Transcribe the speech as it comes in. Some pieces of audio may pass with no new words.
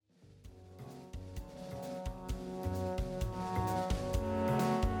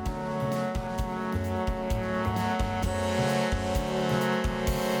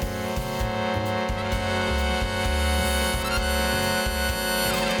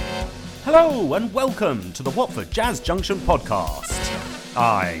Hello and welcome to the Watford Jazz Junction podcast.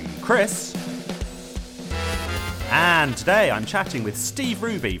 I'm Chris, and today I'm chatting with Steve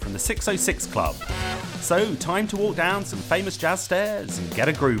Ruby from the 606 Club. So time to walk down some famous jazz stairs and get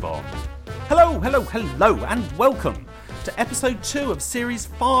a groove on. Hello and welcome to episode 2 of series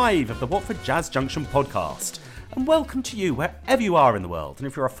 5 of the Watford Jazz Junction podcast. And welcome to you wherever you are in the world, and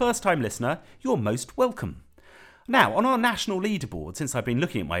if you're a first time listener, you're most welcome. Now, on our national leaderboard, since I've been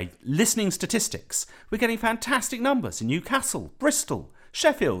looking at my listening statistics, we're getting fantastic numbers in Newcastle, Bristol,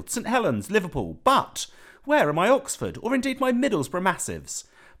 Sheffield, St Helens, Liverpool, but where are my Oxford, or indeed my Middlesbrough Massives?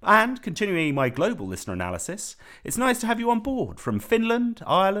 And, continuing my global listener analysis, it's nice to have you on board from Finland,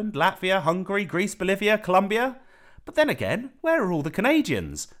 Ireland, Latvia, Hungary, Greece, Bolivia, Colombia. But then again, where are all the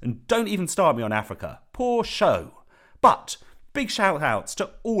Canadians? And don't even start me on Africa. Poor show. But big shout outs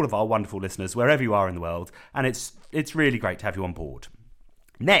to all of our wonderful listeners wherever you are in the world, and it's really great to have you on board.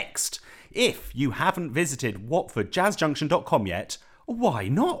 Next, if you haven't visited watfordjazzjunction.com yet, why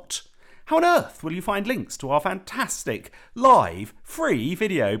not? How on earth will you find links to our fantastic, live, free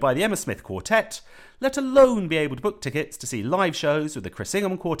video by the Emma Smith Quartet, let alone be able to book tickets to see live shows with the Chris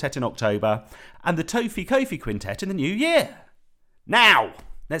Ingham Quartet in October and the Tofi Kofi Quintet in the new year? Now,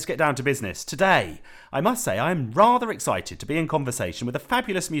 let's get down to business. Today, I must say I'm rather excited to be in conversation with a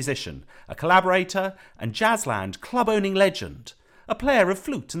fabulous musician, a collaborator and Jazzland club-owning legend, a player of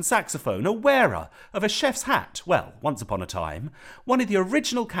flute and saxophone, a wearer of a chef's hat, well, once upon a time, one of the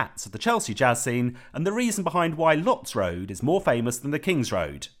original cats of the Chelsea jazz scene and the reason behind why Lots Road is more famous than the King's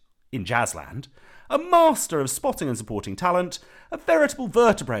Road, in Jazzland, a master of spotting and supporting talent, a veritable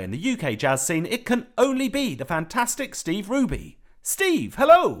vertebrae in the UK jazz scene. It can only be the fantastic Steve Ruby. Steve,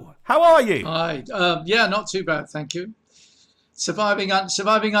 hello. How are you? Hi. Yeah, not too bad, thank you. Surviving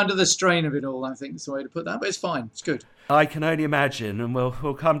under the strain of it all, I think is the way to put that. But it's fine. It's good. I can only imagine, and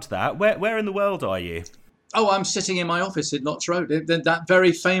we'll come to that. Where in the world are you? Oh, I'm sitting in my office in Lots Road, that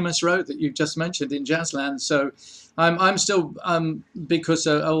very famous road that you've just mentioned in Jazzland. So I'm still, because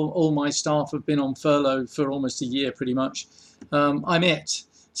all my staff have been on furlough for almost a year, pretty much. I'm it.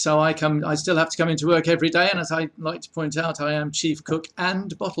 So I still have to come into work every day, and as I like to point out, I am chief cook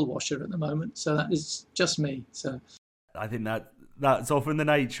and bottle washer at the moment. So that is just me. So I think that's often the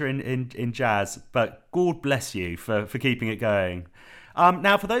nature in jazz, but God bless you for keeping it going.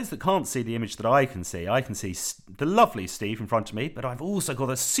 Now, for those that can't see the image that I can see the lovely Steve in front of me, but I've also got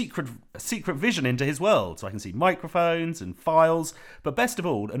a secret vision into his world, so I can see microphones and files, but best of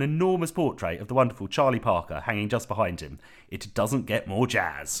all, an enormous portrait of the wonderful Charlie Parker hanging just behind him. It doesn't get more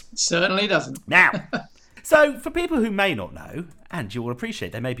jazz. Certainly doesn't. Now, so for people who may not know, and you will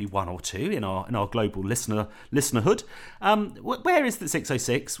appreciate there may be one or two in our global listenerhood, where is the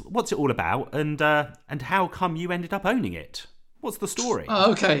 606? What's it all about, and how come you ended up owning it? What's the story?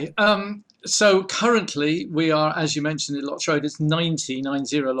 Okay. So currently we are, as you mentioned, in Lots Road. It's 90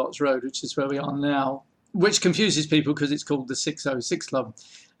 Lots Road, which is where we are now, which confuses people because it's called the 606 Club,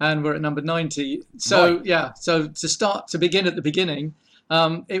 and we're at number 90. So right. Yeah. So to begin at the beginning,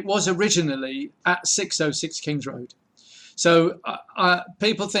 it was originally at 606 Kings Road. So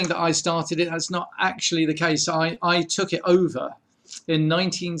people think that I started it. That's not actually the case. I took it over in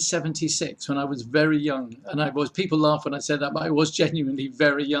 1976 when I was very young, and people laugh when I said that, but I was genuinely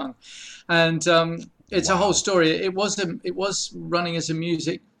very young. And it's a whole story. It was running as a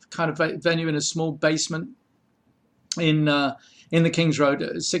music kind of venue in a small basement in the Kings Road,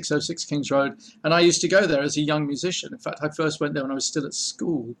 606 Kings Road, and I used to go there as a young musician. In fact, I first went there when I was still at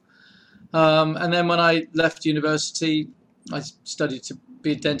school, and then when I left university, I studied to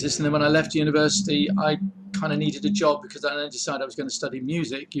be a dentist, and then when I left university, I kind of needed a job because I then decided I was going to study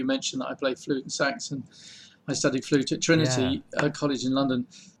music. You mentioned that I play flute and sax, and I studied flute at Trinity College in London,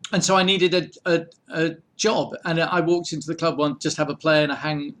 and so I needed a job. And I walked into the club one, just have a play and a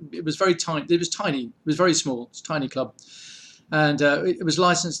hang. It was very tiny. It was tiny. It was very small. It's a tiny club, and it was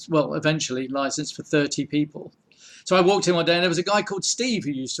licensed. Well, eventually licensed for 30 people. So I walked in one day, and there was a guy called Steve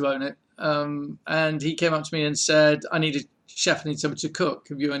who used to own it, and he came up to me and said, "I need a chef, I need someone to cook.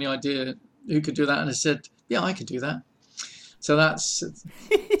 Have you any idea who could do that?" And I said, "Yeah, I could do that." So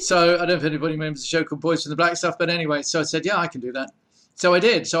so I don't know if anybody remembers the show called Boys from the Black Stuff, but anyway, so I said, "Yeah, I can do that." So I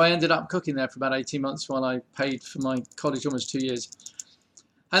did. So I ended up cooking there for about 18 months while I paid for my college almost 2 years.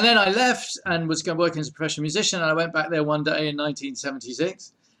 And then I left and was going to work as a professional musician. And I went back there one day in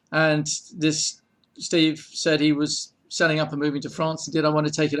 1976. And this Steve said he was selling up and moving to France. And did I want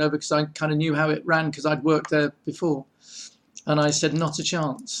to take it over? Because I kind of knew how it ran because I'd worked there before. And I said, "Not a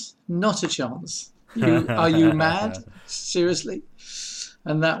chance. Not a chance. Are you mad? Seriously?"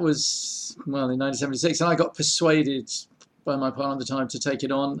 And that was, well, in 1976. And I got persuaded by my partner at the time to take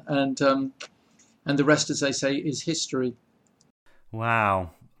it on, and the rest, as they say, is history.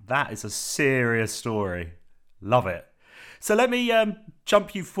 Wow, that is a serious story. Love it. So let me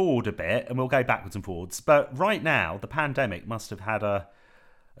jump you forward a bit, and we'll go backwards and forwards. But right now, the pandemic must have had a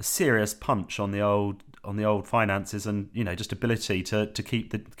serious punch on the old finances, and just ability to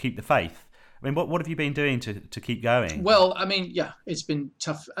keep the faith. I mean, what have you been doing to keep going? Well, I mean, yeah, it's been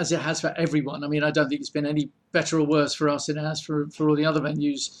tough, as it has for everyone. I mean, I don't think it's been any better or worse for us than it has for all the other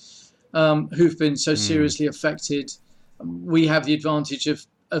venues who've been so seriously affected. We have the advantage of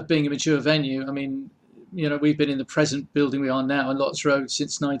being a mature venue. I mean, we've been in the present building we are now in Lots Road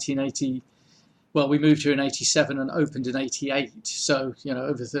since 1980. Well, we moved here in 87 and opened in 88. So,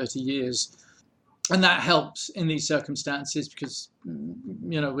 over 30 years. And that helps in these circumstances because,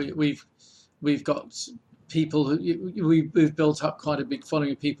 we've got people we've built up quite a big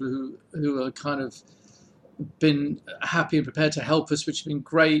following of people who are kind of been happy and prepared to help us, which has been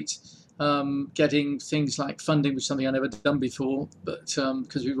great. Getting things like funding, which is something I've never done before, but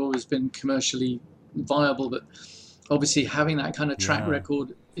because we've always been commercially viable, but obviously having that kind of track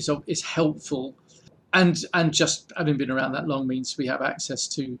record is helpful, and just having been around that long means we have access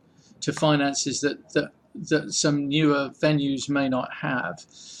to finances that some newer venues may not have.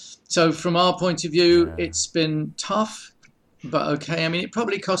 So from our point of view, it's been tough, but okay. I mean, it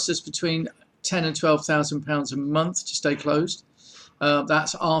probably costs us between £10,000 and £12,000 a month to stay closed.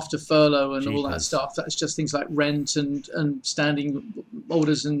 That's after furlough and all that stuff. That's just things like rent and standing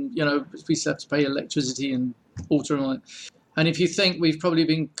orders, and we still have to pay electricity and water and all that. And if you think we've probably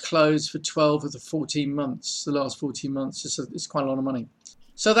been closed for 12 of the 14 months, the last 14 months, it's quite a lot of money.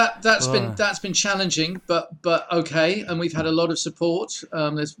 So that's been challenging, but okay. And we've had a lot of support.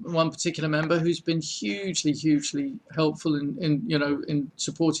 There's one particular member who's been hugely helpful in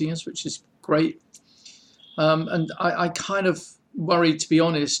supporting us, which is great. And I kind of worried, to be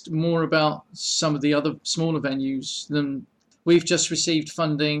honest, more about some of the other smaller venues than we've just received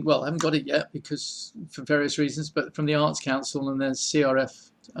funding. Well, I haven't got it yet because for various reasons, but from the Arts Council and there's CRF.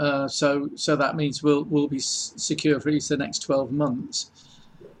 So that means we'll be secure for at least the next 12 months.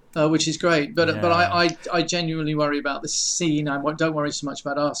 Which is great, but I genuinely worry about the scene. I don't worry so much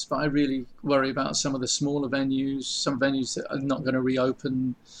about us, but I really worry about some of the smaller venues, some venues that are not going to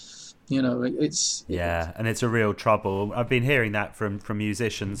reopen. And it's a real trouble. I've been hearing that from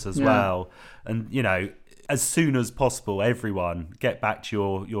musicians as well, and as soon as possible, everyone get back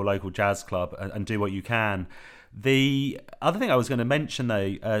to your local jazz club and do what you can. The other thing I was going to mention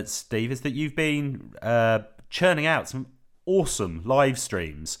though, Steve, is that you've been churning out some awesome live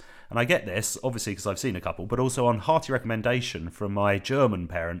streams, and I get this obviously because I've seen a couple, but also on hearty recommendation from my German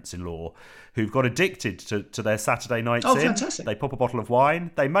parents-in-law who've got addicted to their Saturday nights. Fantastic. They pop a bottle of wine,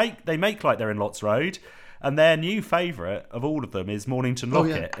 they make like they're in Lots Road, and their new favourite of all of them is Mornington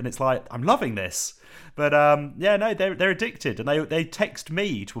Locket. And it's like, I'm loving this, but they're addicted, and they text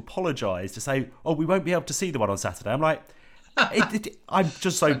me to apologise, to say, we won't be able to see the one on Saturday. I'm like, I'm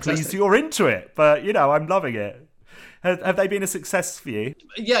just so pleased you're into it, but I'm loving it. Have they been a success for you?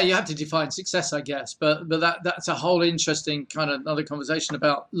 Yeah, you have to define success, I guess. But that's a whole interesting kind of another conversation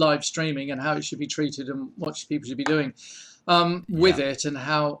about live streaming and how it should be treated and what people should be doing with it, and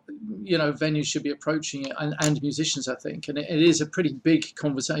how venues should be approaching it, and musicians, I think. And it is a pretty big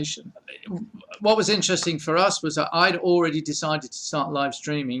conversation. What was interesting for us was that I'd already decided to start live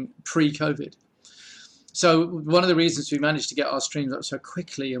streaming pre-COVID. So one of the reasons we managed to get our streams up so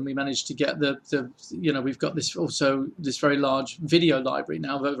quickly, and we managed to get we've got this very large video library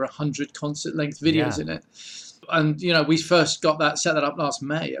now of over 100 concert length videos in it. And, we first set that up last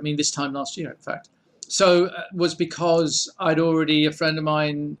May. I mean, this time last year, in fact. So was because a friend of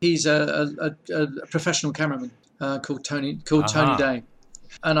mine, he's a professional cameraman called Tony Day.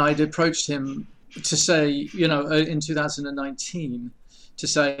 And I'd approached him to say, in 2019, to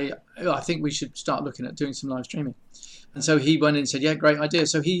say, I think we should start looking at doing some live streaming. And so he went in and said, yeah, great idea.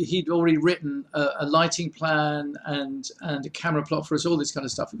 So he'd already written a lighting plan and a camera plot for us, all this kind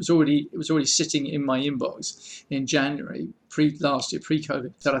of stuff. It was already sitting in my inbox in January, last year,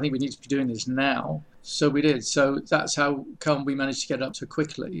 pre-COVID. Said, I think we need to be doing this now. So we did. So that's how come we managed to get it up so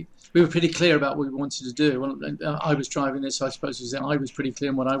quickly. We were pretty clear about what we wanted to do. Well, I was driving this, so I suppose I was pretty clear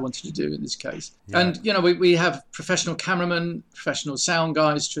on what I wanted to do in this case. Yeah. And, we have professional cameramen, professional sound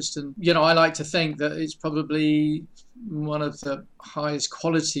guys, Tristan. I like to think that it's probably one of the highest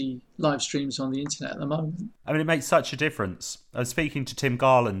quality live streams on the internet at the moment. I mean, it makes such a difference. I was speaking to Tim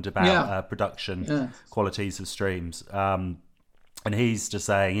Garland about production qualities of streams. And he's just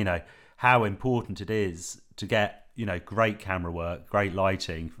saying, how important it is to get, great camera work, great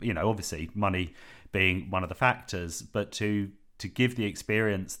lighting, obviously money being one of the factors, but to give the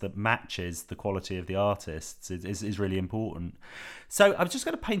experience that matches the quality of the artists is really important. So I'm just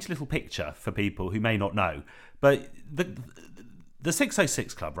going to paint a little picture for people who may not know, but the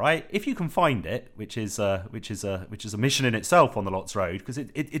 606 Club, right? If you can find it, which is a mission in itself on the Lots Road, because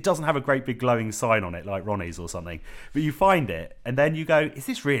it doesn't have a great big glowing sign on it like Ronnie's or something, but you find it and then you go, is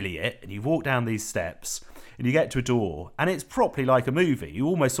this really it? And you walk down these steps and you get to a door and it's properly like a movie. You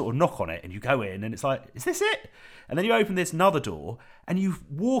almost sort of knock on it and you go in and it's like, is this it? And then you open this another door and you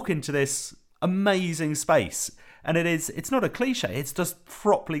walk into this amazing space. And it's not a cliche, it's just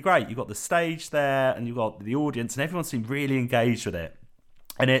properly great. You've got the stage there and you've got the audience and everyone seemed really engaged with it.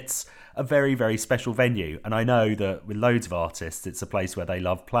 And it's a very, very special venue. And I know that with loads of artists, it's a place where they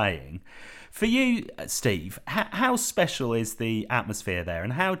love playing. For you, Steve, how special is the atmosphere there?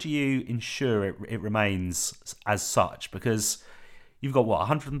 And how do you ensure it remains as such? Because you've got,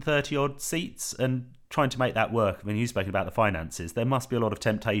 130 odd seats and trying to make that work. I mean, you've spoken about the finances. There must be a lot of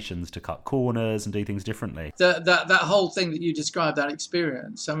temptations to cut corners and do things differently. That whole thing that you described, that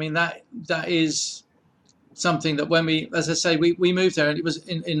experience, I mean, that is something that when we, as I say, we moved there and it was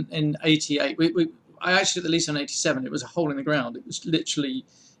in 88. I actually got the lease in 87. It was a hole in the ground. It was literally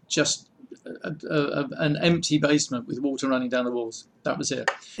just an empty basement with water running down the walls. That was it.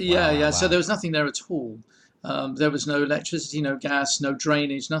 Wow. So there was nothing there at all. There was no electricity, no gas, no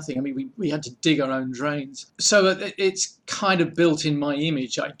drainage, nothing. I mean, we had to dig our own drains. So it's kind of built in my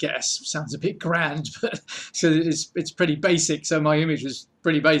image, I guess. Sounds a bit grand, but so it's pretty basic. So my image was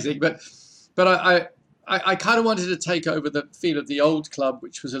pretty basic. But I kind of wanted to take over the feel of the old club,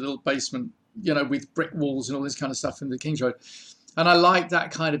 which was a little basement, with brick walls and all this kind of stuff in the King's Road. And I liked that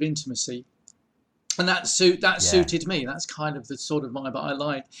kind of intimacy. And that suited me. That's kind of the sort of vibe I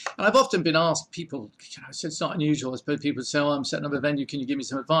like. And I've often been asked, people, so it's not unusual. I suppose people say, I'm setting up a venue. Can you give me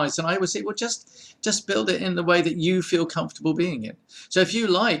some advice? And I always say, well, just build it in the way that you feel comfortable being in. So if you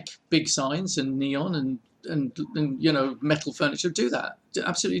like big signs and neon and metal furniture, do that.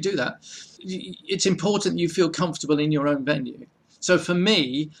 Absolutely do that. It's important you feel comfortable in your own venue. So for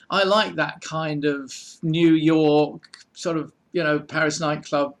me, I like that kind of New York sort of, Paris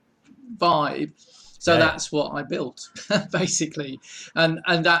nightclub vibe. So that's what I built, basically,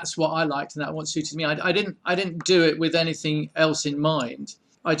 and that's what I liked, and that's what suited me. I didn't do it with anything else in mind.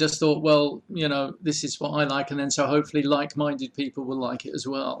 I just thought, well, this is what I like, and then so hopefully like-minded people will like it as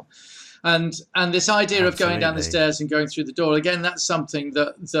well. And this idea of going down the stairs and going through the door, again, that's something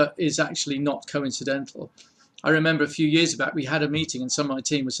that is actually not coincidental. I remember a few years back we had a meeting and some of my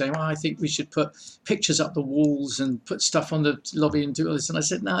team was saying, I think we should put pictures up the walls and put stuff on the lobby and do all this. And I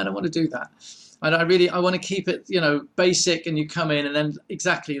said, no, I don't want to do that. And I want to keep it, basic, and you come in and then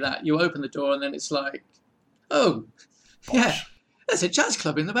exactly that. You open the door and then it's like, oh, yeah, there's a jazz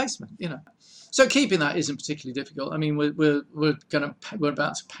club in the basement, So keeping that isn't particularly difficult. I mean, we're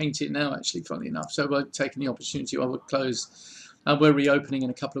about to paint it now, actually, funnily enough. So we're taking the opportunity while we're closed. And we're reopening in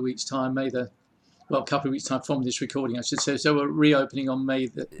a couple of weeks' time, a couple of weeks' time from this recording, I should say. So we're reopening on May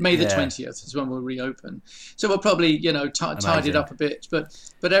the 20th is when we'll reopen. So we'll probably, tide it up a bit.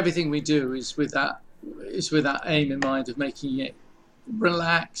 But everything we do is with that aim in mind of making it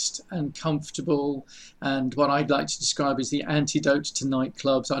relaxed and comfortable. And what I'd like to describe as the antidote to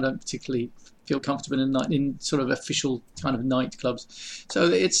nightclubs. I don't particularly feel comfortable in sort of official kind of nightclubs. So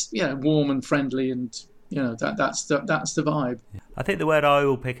it's warm and friendly and. That's the vibe. I think the word I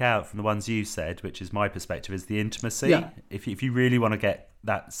will pick out from the ones you said, which is my perspective, is the intimacy. Yeah. If you really want to get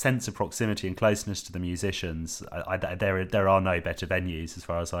that sense of proximity and closeness to the musicians, there are no better venues as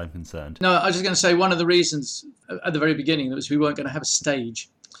far as I'm concerned. No, I was just going to say one of the reasons at the very beginning was we weren't going to have a stage.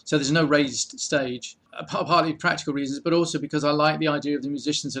 So there's no raised stage. Partly practical reasons, but also because I like the idea of the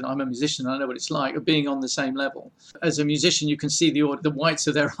musicians, and I'm a musician, and I know what it's like, of being on the same level. As a musician, you can see the whites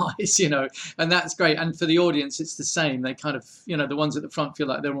of their eyes, and that's great. And for the audience, it's the same. They kind of, the ones at the front feel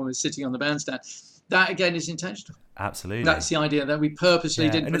like they're almost sitting on the bandstand. That, again, is intentional. Absolutely. That's the idea, that we purposely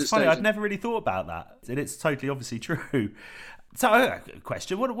didn't put a stage in. And it's funny, I'd never really thought about that. And it's totally obviously true. So, a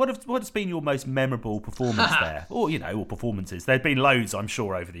question: what has been your most memorable performance there, or or performances? There've been loads, I'm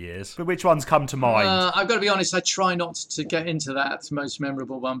sure, over the years. But which ones come to mind? I've got to be honest. I try not to get into that most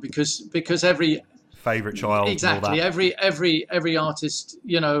memorable one because every favourite child, exactly, every artist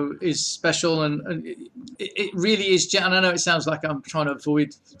is special, and it really is. And I know it sounds like I'm trying to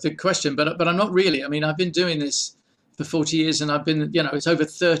avoid the question, but I'm not really. I mean, I've been doing this for 40 years, and I've been, it's over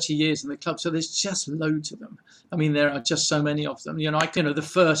 30 years in the club, so there's just loads of them. I mean, there are just so many of them. The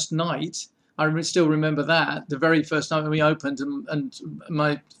first night, I still remember that, the very first night when we opened, and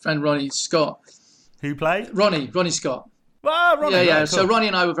my friend Ronnie Scott. Who played? Ronnie Scott. Well, Ronnie, Yeah. cool. So Ronnie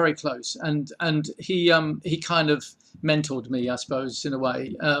and I were very close, and he kind of mentored me, I suppose, in a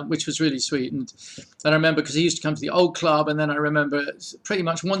way, which was really sweet. And I remember because he used to come to the old club, and then I remember pretty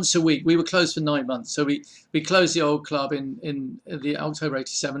much once a week. We were closed for 9 months, so we closed the old club in the October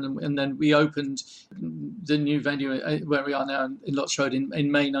 '87, and then we opened the new venue where we are now in Lots Road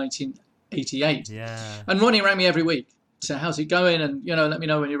in May 1988. Yeah. And Ronnie rang me every week. So how's it going? And, let me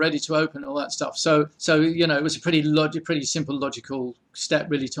know when you're ready to open, all that stuff. So it was a pretty simple, logical step,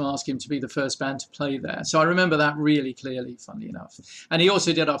 really, to ask him to be the first band to play there. So I remember that really clearly, funnily enough. And he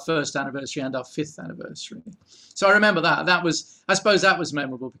also did our first anniversary and our 5th anniversary. So I remember that. I suppose that was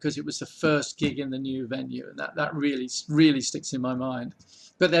memorable because it was the first gig in the new venue. And that really, really sticks in my mind.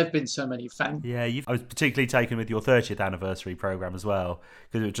 But there have been so many fans. Yeah, I was particularly taken with your 30th anniversary program as well,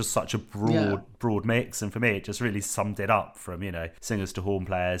 because it was just such a broad mix, and for me it just really summed it up, from singers to horn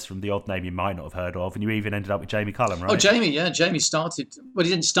players, from the odd name you might not have heard of, and you even ended up with Jamie Cullum, right? Oh, Jamie started. Well, he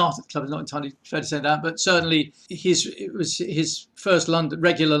didn't start at the club. It's not entirely fair to say that, but certainly it was his first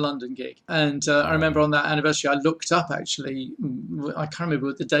regular London gig, and I remember on that anniversary I looked up, actually, I can't remember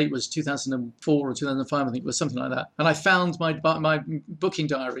what the date was, 2004 or 2005, I think it was, something like that, and I found my booking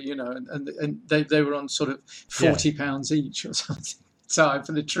diary, and they were on sort of £40 each or something. So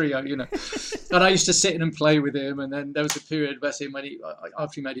for the trio, and I used to sit in and play with him. And then there was a period, bless him, when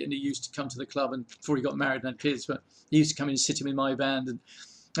after he made it, and he used to come to the club, and before he got married and had kids, but he used to come in and sit in with my band. And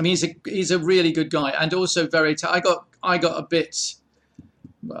I mean, he's a really good guy, and also very. I got a bit.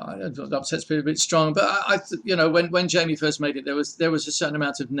 Well, upset spirit a bit strong, but when Jamie first made it, there was a certain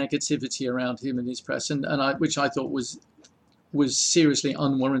amount of negativity around him in his press, which I thought was seriously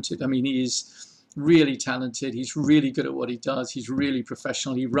unwarranted. I mean, he is really talented. He's really good at what he does. He's really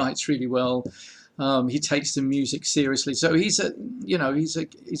professional. He writes really well. He takes the music seriously. So he's a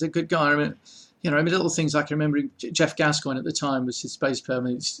good guy. I mean, little things I can remember. Jeff Gascoigne at the time was his bass player. I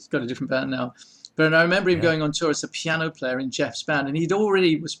mean, he's got a different band now. But I remember him going on tour as a piano player in Jeff's band, and he'd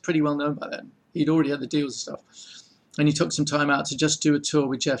already was pretty well known by then. He'd already had the deals and stuff. And he took some time out to just do a tour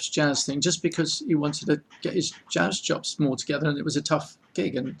with Jeff's jazz thing, just because he wanted to get his jazz chops more together, and it was a tough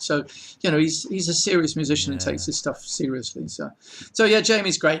gig. And so, he's a serious musician and takes his stuff seriously. So yeah,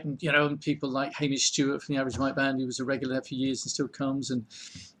 Jamie's great, and people like Hamish Stewart from the Average White Band, who was a regular there for years and still comes. And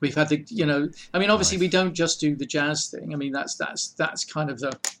we've had obviously we don't just do the jazz thing. I mean, that's kind of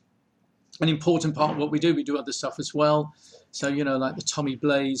an important part of what we do. We do other stuff as well. So, like the Tommy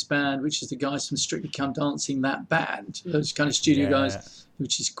Blaze band, which is the guys from Strictly Come Dancing, that band, those kind of studio guys,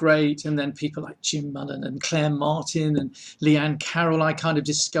 which is great. And then people like Jim Mullen and Claire Martin and Leanne Carroll. I kind of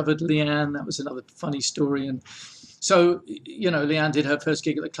discovered Leanne. That was another funny story. And so, Leanne did her first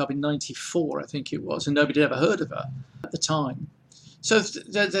gig at the club in '94, I think it was, and nobody had ever heard of her at the time. So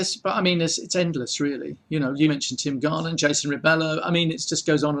it's endless, really. You mentioned Tim Garland, Jason Ribello. I mean, it just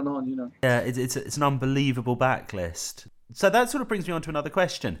goes on and on, Yeah, it's an unbelievable backlist. So that sort of brings me on to another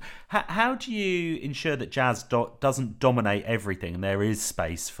question. How do you ensure that jazz doesn't dominate everything and there is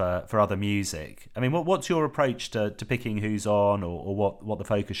space for other music? I mean, what's your approach to picking who's on or what the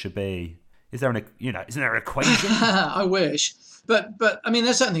focus should be? Isn't there an equation? I wish. But I mean,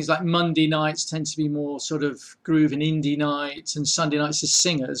 there's certain things like Monday nights tend to be more sort of groove and indie nights, and Sunday nights is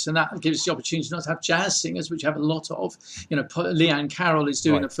singers, and that gives the opportunity not to have jazz singers, which you have a lot of. Leanne Carroll is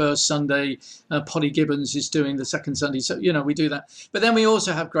doing the first Sunday, Polly Gibbons is doing the second Sunday, so we do that. But then we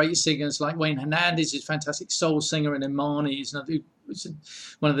also have great singers like Wayne Hernandez, is a fantastic soul singer, and Imani is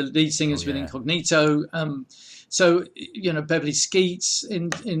one of the lead singers with Incognito. So Beverly Skeets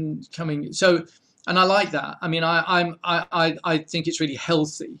in coming. So. And I like that. I mean, I think it's really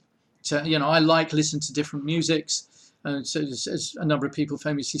healthy to, I like listening to different musics. So as a number of people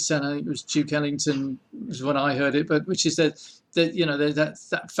famously said, I think it was Duke Ellington was when I heard it, but which is that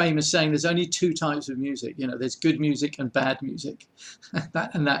that famous saying, there's only two types of music. There's good music and bad music.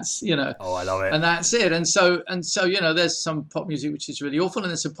 That's Oh, I love it. And that's it. And so there's some pop music which is really awful, and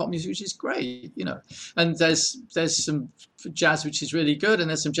there's some pop music which is great. And there's some jazz which is really good, and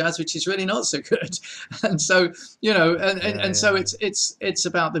there's some jazz which is really not so good. And so so it's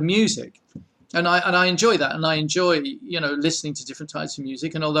about the music. And I enjoy that, and I enjoy listening to different types of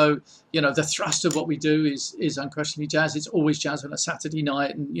music. And although the thrust of what we do is unquestionably jazz, it's always jazz on a Saturday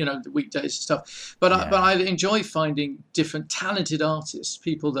night and the weekdays and stuff. But I enjoy finding different talented artists,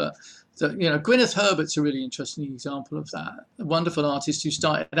 people that Gwyneth Herbert's a really interesting example of that. A wonderful artist who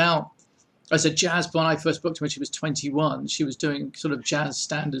started out as a jazz, when I first booked her when she was 21, she was doing sort of jazz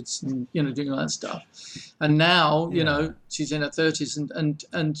standards and, doing all that stuff. And now, she's in her 30s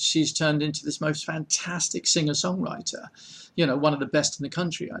and she's turned into this most fantastic singer-songwriter, one of the best in the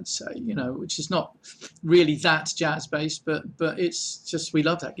country, I'd say, which is not really that jazz-based, but it's just, we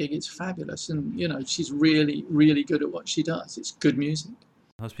love that gig. It's fabulous. And, she's really, really good at what she does. It's good music.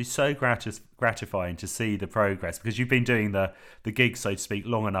 It must be so gratifying to see the progress, because you've been doing the gig, so to speak,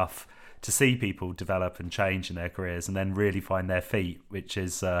 long enough to see people develop and change in their careers and then really find their feet, which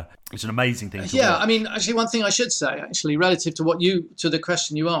is an amazing thing to watch. I mean, actually, one thing I should say, actually, relative to the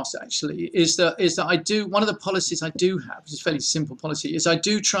question you asked, actually, is that I do, one of the policies I do have, which is a fairly simple policy, is I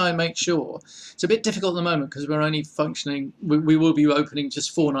do try and make sure, it's a bit difficult at the moment because we're only functioning, we will be opening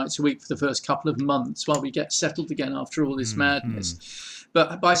just 4 nights a week for the first couple of months while we get settled again after all this madness.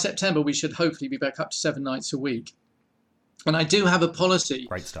 But by September, we should hopefully be back up to 7 nights a week. And I do have a policy.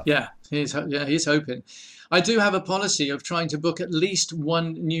 Great stuff. Yeah, he's hoping. I do have a policy of trying to book at least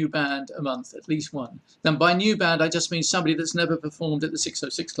one new band a month, at least one. Now, by new band, I just mean somebody that's never performed at the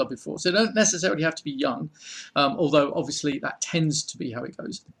 606 Club before. So they don't necessarily have to be young, although obviously that tends to be how it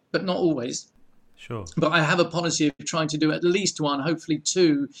goes, but not always. Sure. But I have a policy of trying to do at least one, hopefully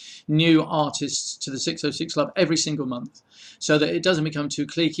 2 new artists to the 606 Club every single month, so that it doesn't become too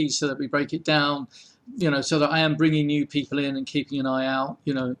cliquey, so that we break it down, so that I am bringing new people in and keeping an eye out.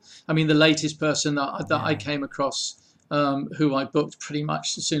 I mean, the latest person that I came across, who I booked pretty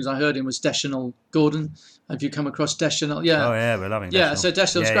much as soon as I heard him, was Deschanel Gordon. Have you come across Deschanel? Yeah. Oh, yeah, we're loving Deschanel. Yeah, so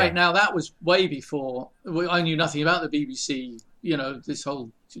Deschanel's great. Yeah. Now, that was way before. I knew nothing about the BBC, this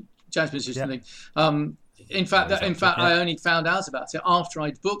whole jazz musician thing. In fact, I only found out about it after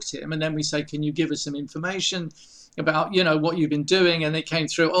I'd booked him, and then we say, can you give us some information about what you've been doing? And they came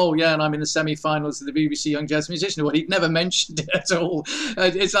through, and I'm in the semi-finals of the BBC Young Jazz Musician Award. He'd never mentioned it at all.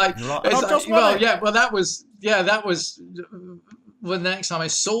 It's like, that was when the next time I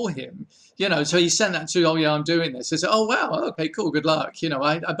saw him, so he sent that to, I'm doing this. I said, oh wow, okay, cool, good luck.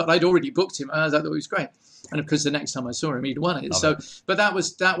 But I'd already booked him, and I thought it was great. And of course, the next time I saw him, he'd won it. But that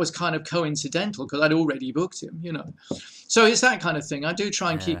was kind of coincidental because I'd already booked him, So it's that kind of thing. I do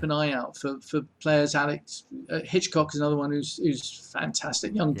try and keep an eye out for players. Alex Hitchcock is another one who's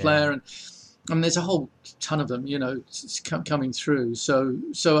fantastic young player, and I mean, there's a whole ton of them, coming through. So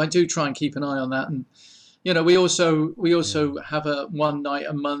I do try and keep an eye on that. And we also have a one night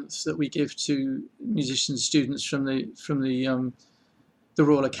a month that we give to musicians, students from the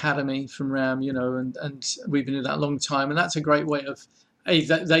Royal Academy from RAM, and we've been doing that a long time, and that's a great way of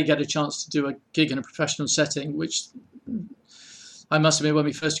they get a chance to do a gig in a professional setting, which I must admit, when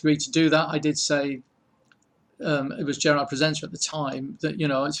we first agreed to do that, I did say it was Gerard Presenter at the time that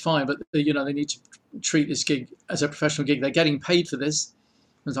it's fine, but they need to treat this gig as a professional gig. They're getting paid for this,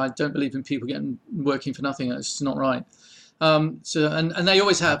 because I don't believe in people working for nothing. That's not right. And they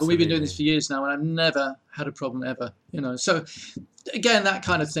always have, but we've been doing this for years now, and I've never had a problem ever. So again, that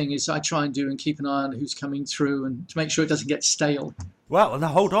kind of thing is I try and do and keep an eye on who's coming through and to make sure it doesn't get stale. Well, now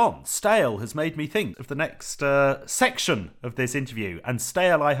hold on. Stale has made me think of the next section of this interview, and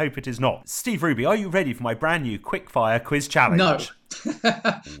stale I hope it is not. Steve Ruby, are you ready for my brand new quickfire quiz challenge? No.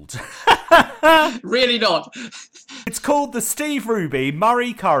 Really not. It's called the Steve Ruby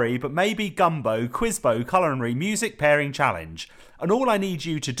Murray Curry but maybe Gumbo Quizbo Culinary Music Pairing Challenge, and all I need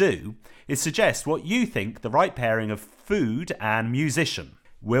you to do is suggest what you think the right pairing of food and musician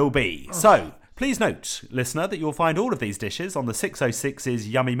will be. So please note, listener, that you'll find all of these dishes on the 606's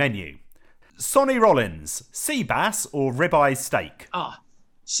yummy menu. Sonny Rollins, sea bass or ribeye steak?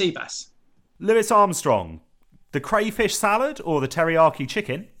 Sea bass. Louis Armstrong, the crayfish salad or the teriyaki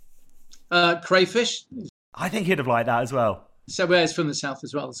chicken? Crayfish. I think he'd have liked that as well. So where's from the south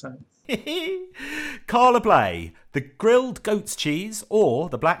as well, so. Carla Bley, the grilled goat's cheese or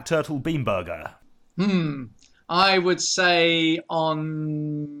the black turtle bean burger? I would say I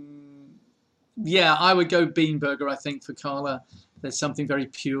would go bean burger, I think, for Carla. There's something very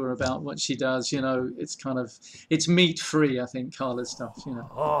pure about what she does, it's meat free, I think, Carla's stuff,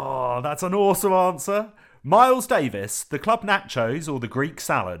 Oh, that's an awesome answer. Miles Davis, the club nachos or the Greek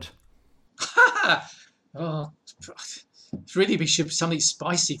salad? It's really be something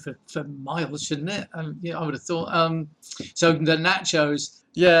spicy for Miles, shouldn't it? I would have thought. So the nachos,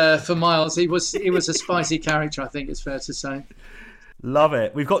 for Miles, he was a spicy character, I think it's fair to say. Love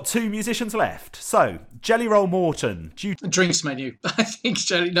it. We've got 2 musicians left. So, Jelly Roll Morton. Drinks menu. I think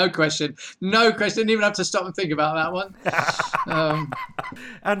Jelly, no question. Didn't even have to stop and think about that one.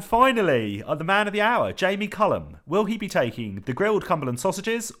 And finally, the man of the hour, Jamie Cullum. Will he be taking the grilled Cumberland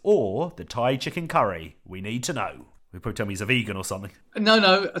sausages or the Thai chicken curry? We need to know. We probably tell me he's a vegan or something. No,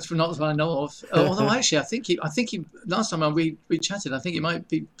 that's not that I know of. Although actually, I think he. Last time we chatted, I think he might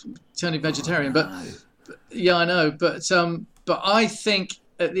be turning vegetarian. But yeah, I know. But I think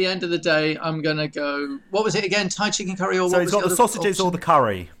at the end of the day, I'm gonna go. What was it again? Thai chicken curry or what? So he's got the sausages or the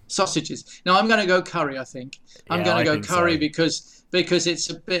curry. Sausages. No, I'm gonna go curry. I think I'm gonna go curry because it's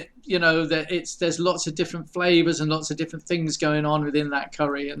a bit, there's lots of different flavors and lots of different things going on within that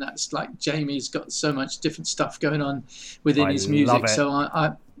curry, and that's like Jamie's got so much different stuff going on within his music. So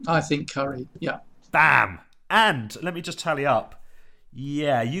I think curry. Yeah. Bam. And let me just tally up.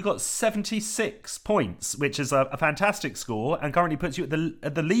 Yeah, you got 76 points, which is a fantastic score, and currently puts you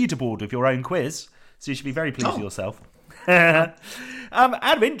at the leaderboard of your own quiz. So you should be very pleased with yourself. Out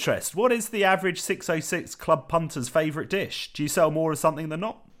of interest, what is the average 606 Club punter's favourite dish? Do you sell more of something than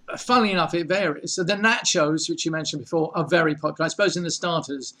not? Funnily enough, it varies. So the nachos, which you mentioned before, are very popular. I suppose in the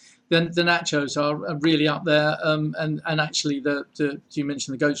starters, the nachos are really up there. And actually, you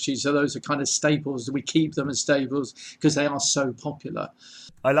mentioned the goat's cheese, so those are kind of staples. We keep them as staples because they are so popular.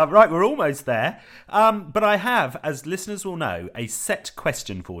 I love. Right, we're almost there. But I have, as listeners will know, a set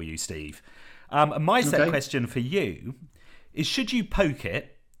question for you, Steve. My set question for you is: should you poke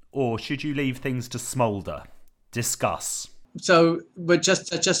it or should you leave things to smoulder? Discuss. So we're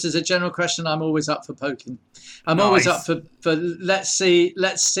just as a general question, I'm always up for poking. I'm always up for let's see,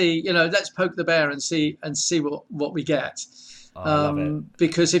 let's poke the bear and see what we get. I love it.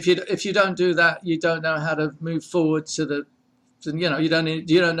 Because if you don't do that, you don't know how to move forward to the. You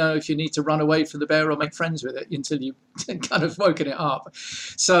don't know if you need to run away from the bear or make friends with it until you kind of woken it up.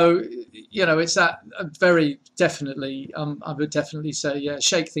 So it's that very definitely. I would definitely say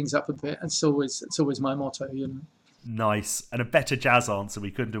shake things up a bit. It's always my motto. Nice, and a better jazz answer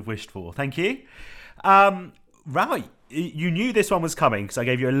we couldn't have wished for. Thank you. Right, you knew this one was coming because I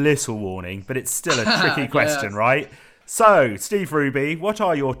gave you a little warning, but it's still a tricky question, right? So, Steve Ruby, what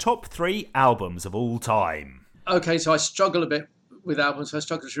are your top 3 albums of all time? Okay, so I struggle a bit with albums. I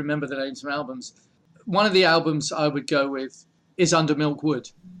struggle to remember the names of albums. One of the albums I would go with is Under Milk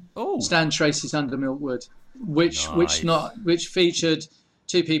Wood. Oh, Stan Tracy's Under Milk Wood, which featured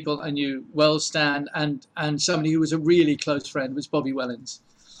 2 people I knew well, Stan and somebody who was a really close friend was Bobby Wellens.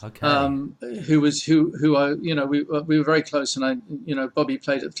 Okay. Who I we were very close, and Bobby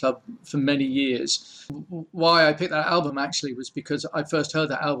played at the club for many years. Why I picked that album actually was because I first heard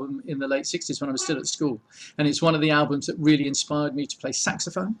that album in the late 60s when I was still at school, and it's one of the albums that really inspired me to play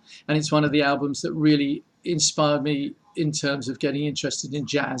saxophone, and it's one of the albums that really inspired me in terms of getting interested in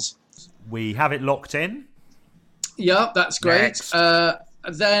jazz. We have it locked in. Yeah, that's great. Next.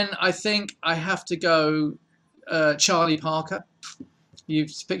 Then I think I have to go Charlie Parker.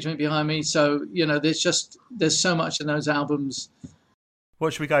 You've pictured me behind me, so there's so much in those albums.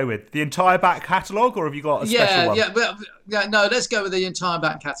 What should we go with? The entire back catalogue, or have you got a special one? No, let's go with the entire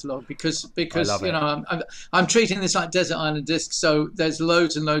back catalogue because I'm treating this like Desert Island Discs, so there's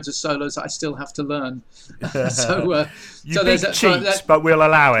loads and loads of solos that I still have to learn. But we'll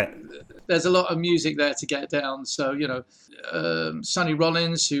allow it. There's a lot of music there to get down. So Sonny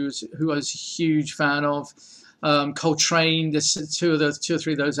Rollins, who I was a huge fan of. Coltrane, there's two or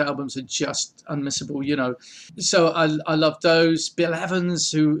three of those albums are just unmissable, So I love those. Bill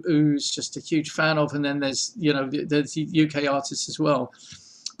Evans, who's just a huge fan of, and then there's UK artists as well.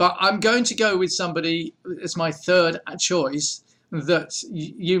 But I'm going to go with somebody as my third choice that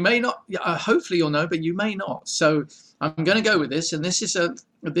you may not. Hopefully you'll know, but you may not. So I'm going to go with this, and this is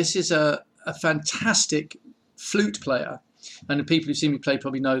a fantastic flute player. And the people who've seen me play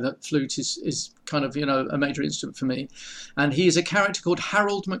probably know that flute is kind of, a major instrument for me. And he is a character called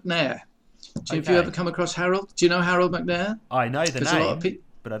Harold McNair. Have you ever come across Harold? Do you know Harold McNair? I know the name,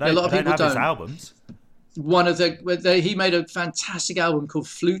 but I don't have his albums. He made a fantastic album called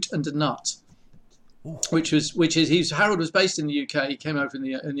Flute and a Nut. Ooh. Harold was based in the UK. He came over in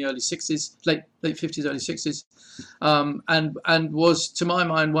the early 60s, late 50s, early 60s, and was, to my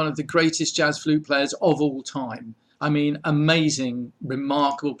mind, one of the greatest jazz flute players of all time. I mean, amazing,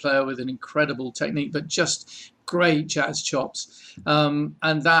 remarkable player with an incredible technique, but just great jazz chops. And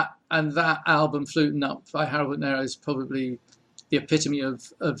that album, Flute and Nut by Harold McNair, is probably the epitome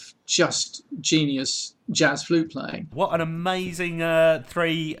of just genius jazz flute playing. What an amazing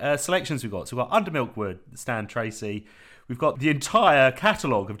 3 selections we've got. So we've got Under Milk Wood, Stan Tracy. We've got the entire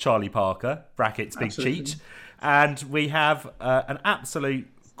catalogue of Charlie Parker, brackets Big Absolutely. Cheat. And we have an absolute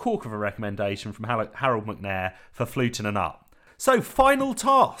cork of a recommendation from Harold McNair for Flute and a Nut. So, final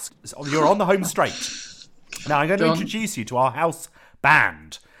task. You're on the home straight. Now, I'm going to introduce you to our house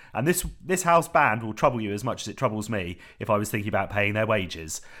band. And this house band will trouble you as much as it troubles me if I was thinking about paying their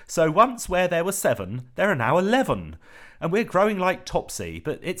wages. So once where there were 7, there are now 11. And we're growing like Topsy,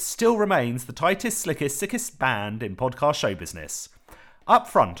 but it still remains the tightest, slickest, sickest band in podcast show business. Up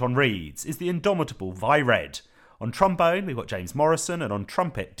front on reeds is the indomitable Vi Red. On trombone, we've got James Morrison, and on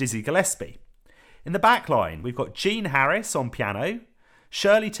trumpet, Dizzy Gillespie. In the back line, we've got Gene Harris on piano,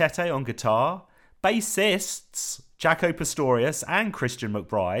 Shirley Tete on guitar, bassists Jaco Pastorius and Christian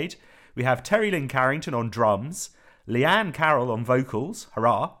McBride. We have Terry Lynn Carrington on drums, Leanne Carroll on vocals,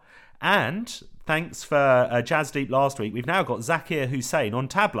 hurrah, and thanks for Jazz Deep last week, we've now got Zakir Hussain on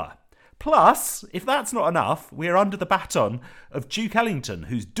tabla. Plus, if that's not enough, we're under the baton of Duke Ellington,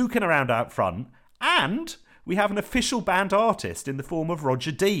 who's duking around out front, and we have an official band artist in the form of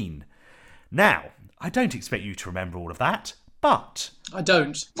Roger Dean. Now, I don't expect you to remember all of that, but I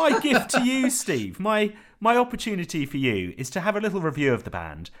don't. My gift to you, Steve, my opportunity for you is to have a little review of the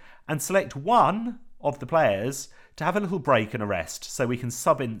band and select one of the players to have a little break and a rest so we can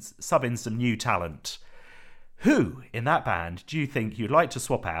sub in some new talent. Who in that band do you think you'd like to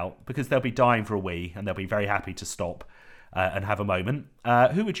swap out, because they'll be dying for a wee and they'll be very happy to stop and have a moment?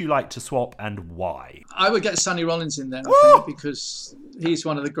 Who would you like to swap and why? I would get Sonny Rollins in there, I think, because he's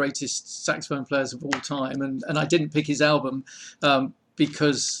one of the greatest saxophone players of all time, and I didn't pick his album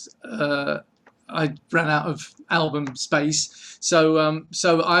because I ran out of album space. So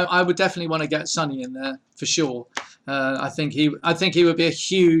I would definitely want to get Sonny in there for sure. I think he would be a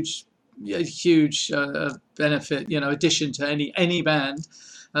huge benefit, addition to any band.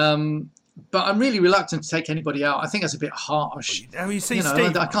 But I'm really reluctant to take anybody out. I think that's a bit harsh.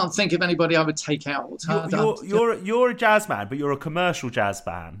 Steve, I can't think of anybody I would take out. You're a jazz man, but you're a commercial jazz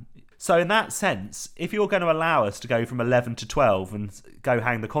man. So in that sense, if you're going to allow us to go from 11 to 12 and go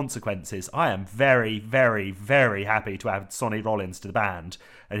hang the consequences, I am very, very, very happy to add Sonny Rollins to the band,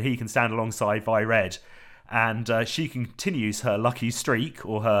 and he can stand alongside Vi Red, and she continues her lucky streak,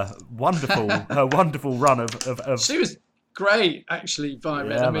 or her wonderful run of. She was great, actually, Vi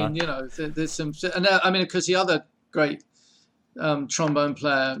Red. Yeah, I mean, there's some, and because the other great trombone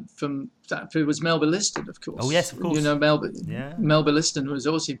player from that was Melba Liston, of course. Oh yes, of course. Melba Liston was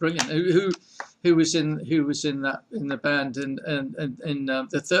also brilliant. Who was in the band in the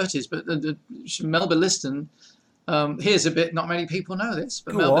 30s. But Melba Liston, here's a bit. Not many people know this,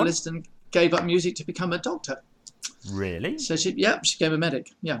 but Melba Liston gave up music to become a doctor. Really? So she became a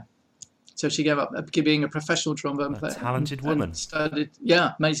medic. Yeah. So she gave up being a professional trombone player. Talented woman.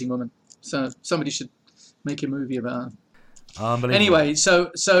 Amazing woman. So somebody should make a movie about her. Unbelievable. Anyway,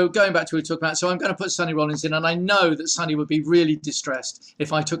 so going back to what we talked about, so I'm going to put Sonny Rollins in, and I know that Sonny would be really distressed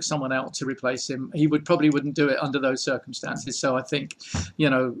if I took someone out to replace him. He wouldn't do it under those circumstances. So I think,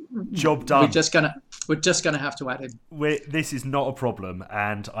 job done. We're just gonna have to add him. This is not a problem,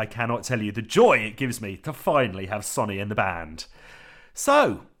 and I cannot tell you the joy it gives me to finally have Sonny in the band.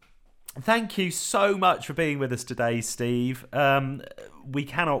 So, thank you so much for being with us today, Steve. We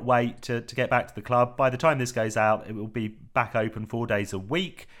cannot wait to get back to the club. By the time this goes out, it will be back open 4 days a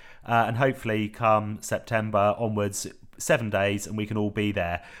week, and hopefully come September onwards, 7 days, and we can all be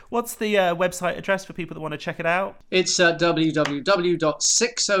there. What's the website address for people that want to check it out? It's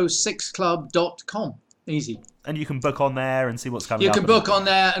www.606club.com. Easy. And you can book on there and see what's coming up. You can book on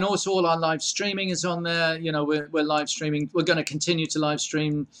there, and also all our live streaming is on there. We're live streaming. We're going to continue to live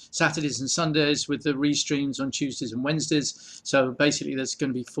stream Saturdays and Sundays with the restreams on Tuesdays and Wednesdays. So basically there's going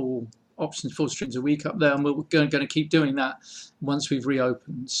to be 4 streams a week up there, and we're going to keep doing that once we've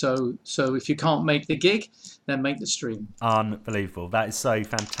reopened. So if you can't make the gig, then make the stream. Unbelievable. That is so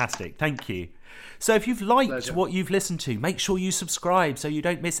fantastic. Thank you. So if you've liked what you've listened to, make sure you subscribe so you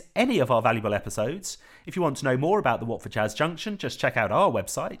don't miss any of our valuable episodes. If you want to know more about the Watford Jazz Junction, just check out our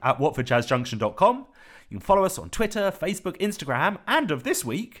website at watfordjazzjunction.com. You can follow us on Twitter, Facebook, Instagram, and of this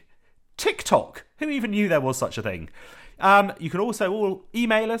week, TikTok. Who even knew there was such a thing? You can also all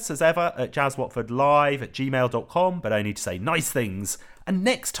email us as ever at jazzwatfordlive@gmail.com, but only to say nice things. And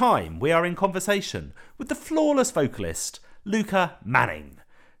next time we are in conversation with the flawless vocalist, Luca Manning.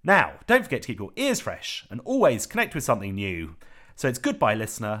 Now, don't forget to keep your ears fresh and always connect with something new. So it's goodbye,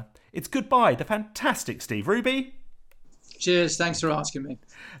 listener. It's goodbye, the fantastic Steve Ruby. Cheers. Thanks for asking me.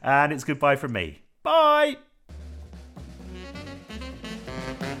 And it's goodbye from me. Bye.